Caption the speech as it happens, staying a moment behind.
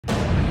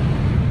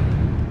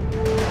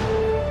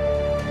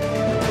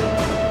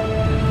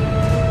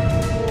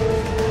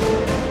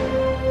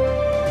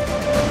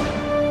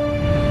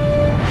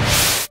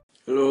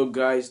Hello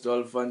guys, to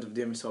all fans of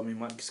them, saw me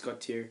Mike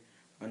Scott here,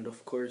 and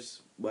of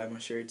course buy my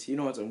shirt. You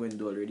know what I'm going to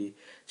do already.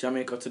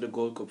 Jamaica to the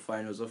Gold Cup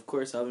finals. Of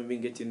course I haven't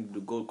been getting the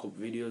Gold Cup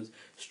videos,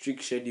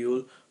 strict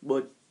schedule,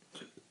 but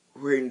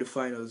we're in the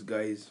finals,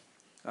 guys.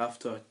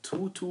 After a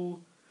 2-2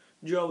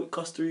 draw with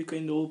Costa Rica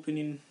in the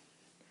opening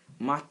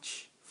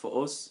match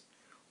for us,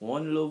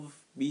 One Love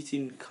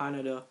beating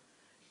Canada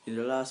in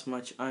the last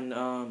match, and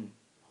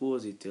who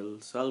was it?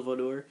 El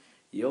Salvador.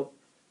 Yup.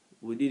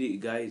 We did it,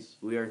 guys.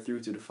 We are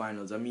through to the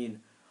finals. I mean,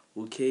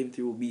 we came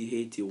through, we beat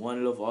Haiti,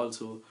 One Love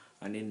also,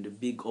 and then the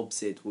big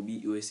upset, we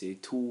beat USA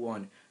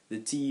 2-1. The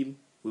team,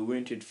 we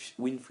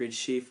Winfred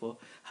Schaefer,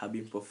 have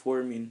been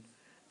performing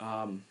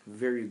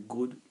very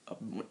good,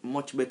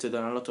 much better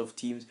than a lot of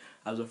teams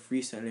as of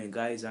recently,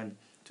 guys. And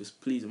just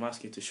please, I'm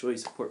asking to show your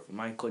support for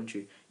my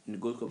country in the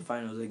Gold Cup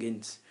finals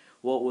against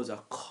what was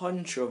a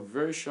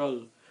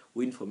controversial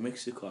win for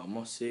Mexico, I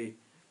must say.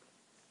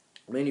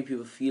 Many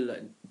people feel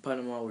that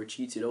Panama were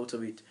cheated out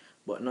of it,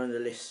 but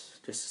nonetheless,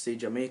 just to say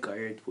Jamaica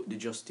here to put the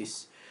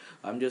justice.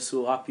 I'm just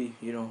so happy,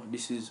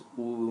 this is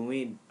who we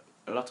made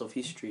a lot of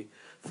history.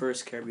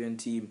 First Caribbean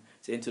team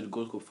to enter the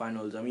Gold Cup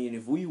finals. I mean,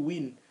 if we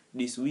win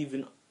this, we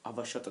even have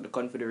a shot at the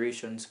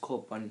Confederations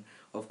Cup, and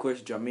of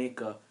course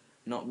Jamaica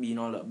not being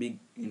all that big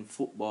in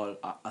football,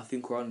 I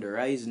think we're on the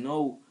rise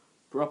now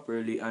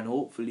properly, and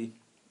hopefully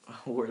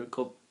World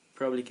Cup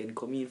probably can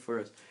come in for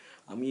us.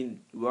 I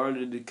mean, we're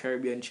already the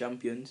Caribbean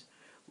champions.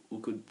 We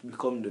could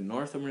become the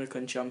North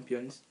American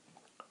champions,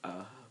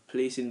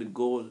 placing the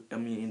goal,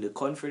 in the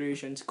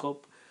Confederations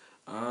Cup.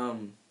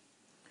 And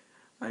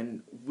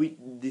with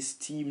this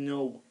team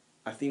now,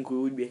 I think we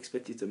would be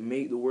expected to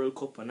make the World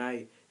Cup, and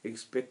I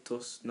expect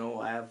us now.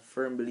 I have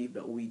firm belief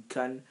that we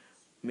can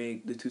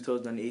make the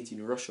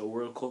 2018 Russia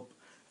World Cup,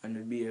 and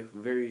it'll be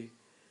very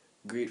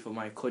great for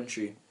my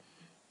country.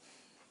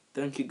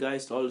 Thank you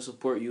guys to all the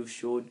support you've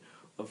shown.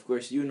 Of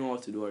course, you know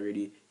what to do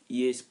already.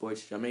 EA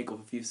Sports, Jamaica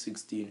for FIFA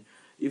 16.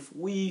 If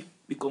we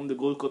become the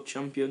Gold Cup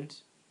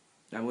champions,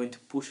 I'm going to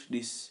push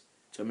this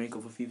Jamaica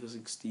for FIFA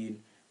 16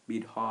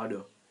 bit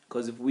harder.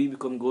 Because if we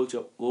become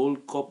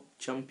Gold Cup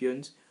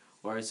champions,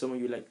 or as some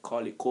of you like to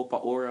call it, Copa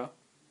Ora,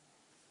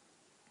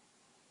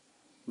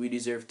 we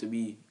deserve to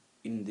be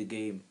in the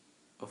game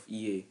of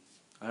EA.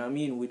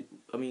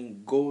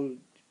 And gold.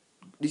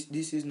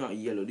 This is not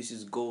yellow. This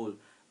is gold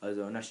as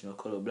our national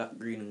color, black,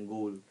 green, and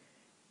gold.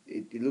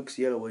 It looks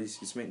yellow, but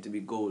it's meant to be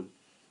gold.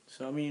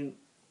 So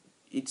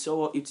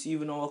it's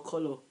even our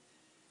color.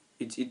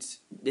 It's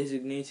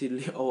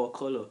designatedly our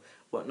color.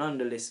 But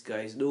nonetheless,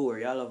 guys, don't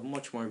worry. I'll have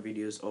much more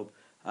videos up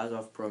as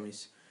I've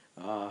promised.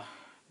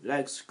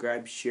 Like,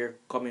 subscribe, share,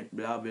 comment,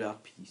 blah blah.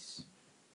 Peace.